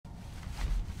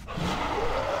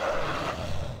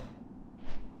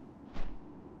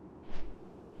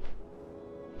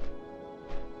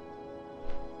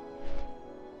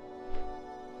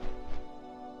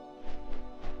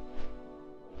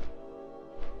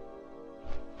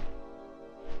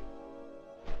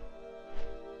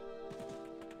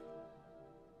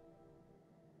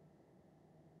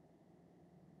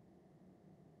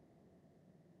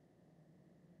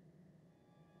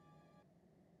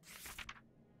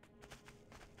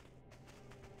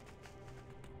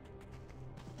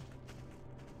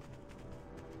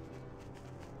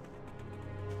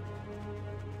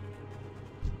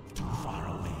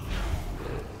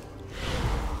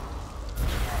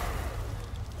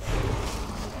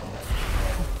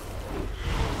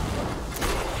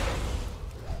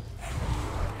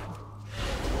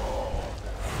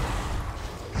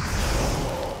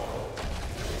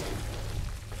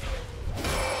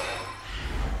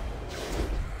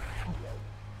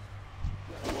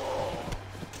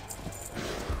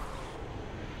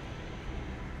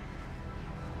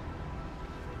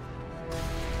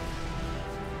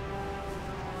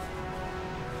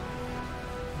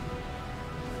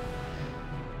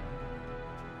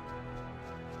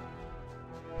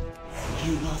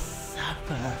They will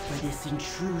suffer for this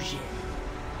intrusion.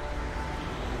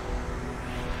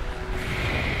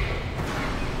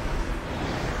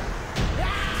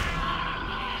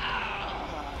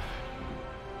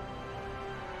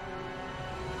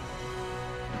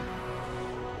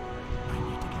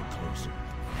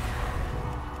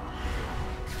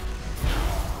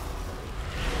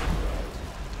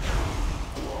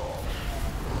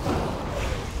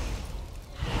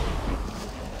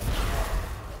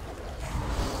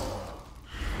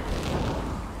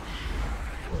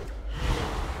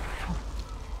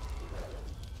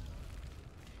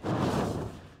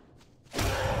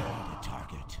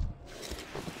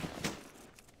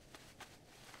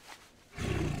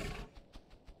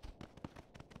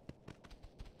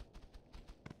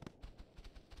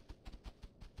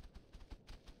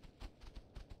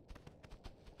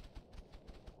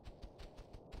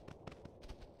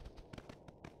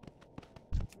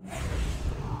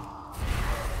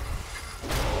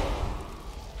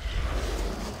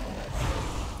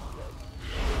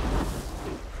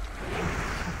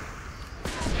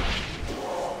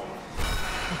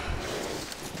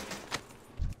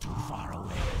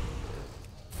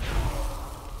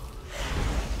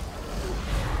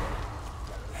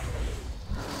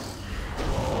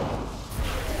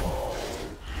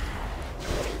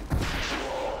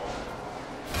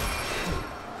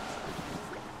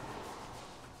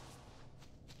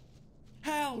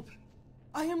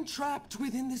 I am trapped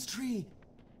within this tree.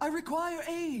 I require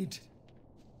aid.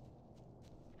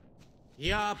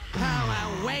 Your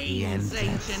power wanes,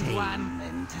 Ancient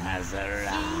One. Has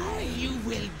arrived. You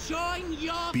will join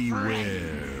your Beware.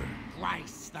 friend.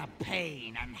 Twice the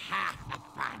pain and half the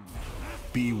fun.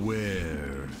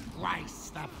 Beware. Twice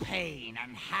the pain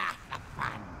and half the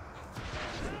fun.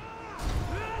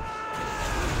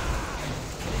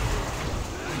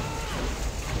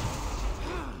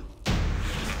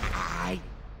 I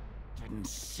didn't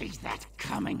see that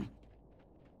coming.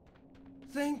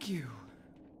 Thank you.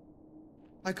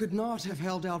 I could not have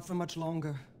held out for much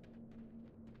longer.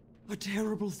 A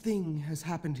terrible thing has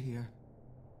happened here.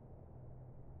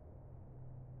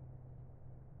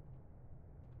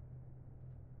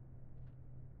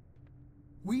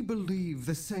 We believe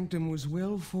the Sanctum was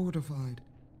well fortified,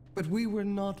 but we were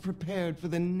not prepared for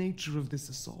the nature of this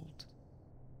assault.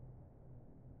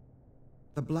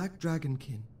 The Black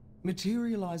Dragonkin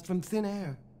materialized from thin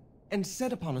air and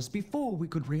set upon us before we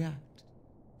could react.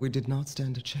 We did not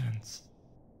stand a chance.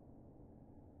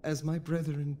 As my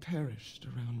brethren perished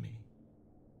around me,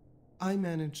 I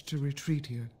managed to retreat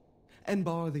here and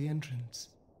bar the entrance.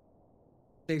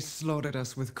 They slaughtered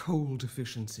us with cold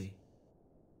efficiency.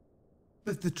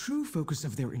 But the true focus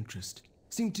of their interest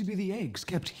seemed to be the eggs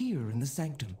kept here in the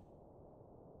Sanctum.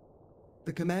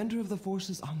 The commander of the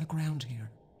forces on the ground here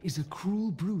is a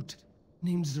cruel brute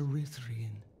named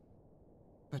Zerithrian.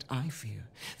 But I fear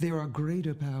there are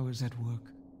greater powers at work.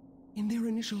 In their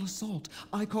initial assault,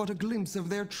 I caught a glimpse of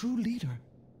their true leader,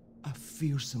 a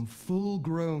fearsome,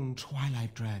 full-grown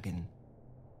Twilight Dragon.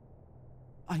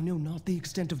 I know not the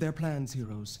extent of their plans,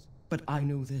 heroes, but I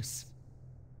know this.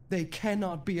 They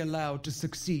cannot be allowed to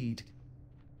succeed.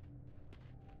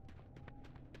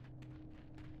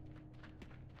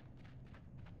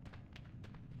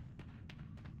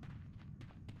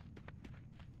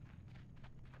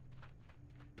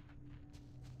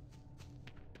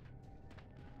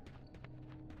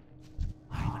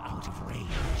 I'm out of rage.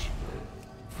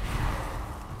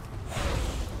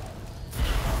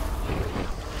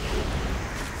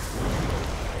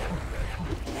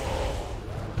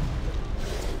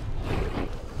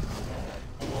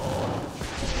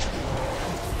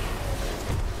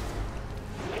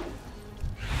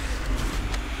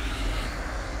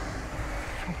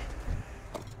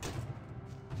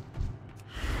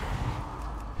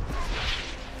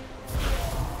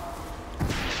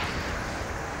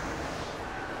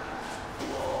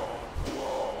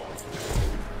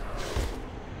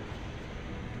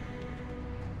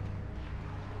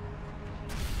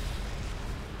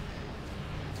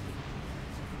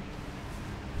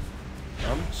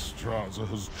 Straza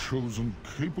has chosen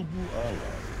capable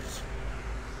allies.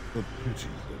 The pity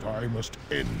that I must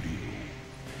end you.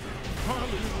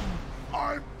 Pallium,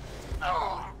 I'm...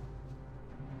 Ah!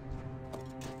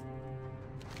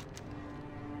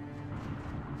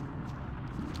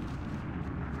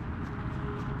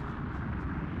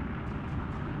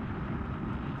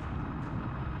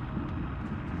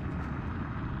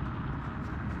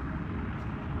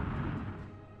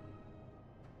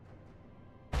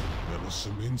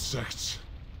 Some insects.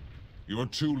 You're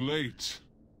too late.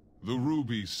 The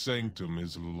Ruby Sanctum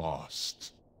is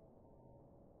lost.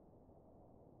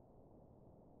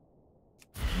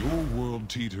 Your world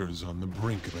teeters on the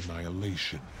brink of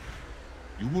annihilation.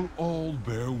 You will all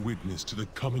bear witness to the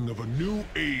coming of a new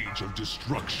age of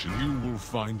destruction. You will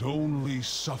find only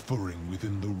suffering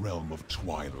within the realm of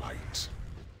Twilight.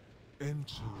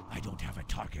 Enter. I don't have a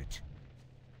target.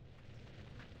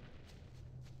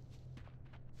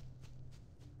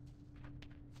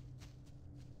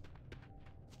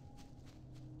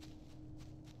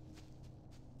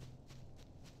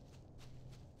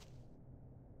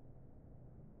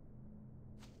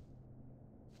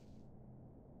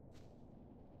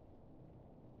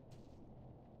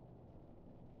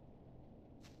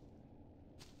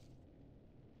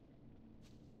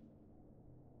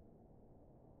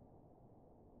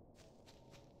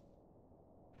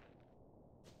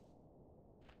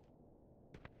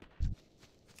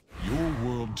 Your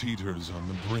world teeters on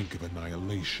the brink of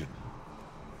annihilation.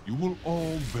 You will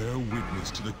all bear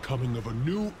witness to the coming of a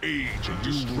new age of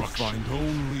destruction. You will find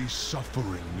only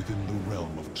suffering within the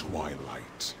realm of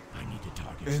Twilight. I need a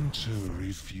target. Enter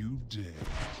if you dare.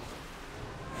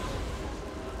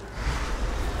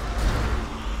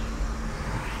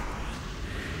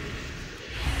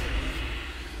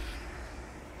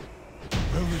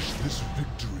 Relish this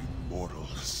victory,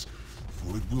 mortals,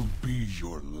 for it will be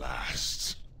your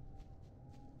last.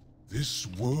 This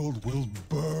world will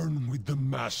burn with the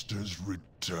Master's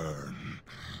return.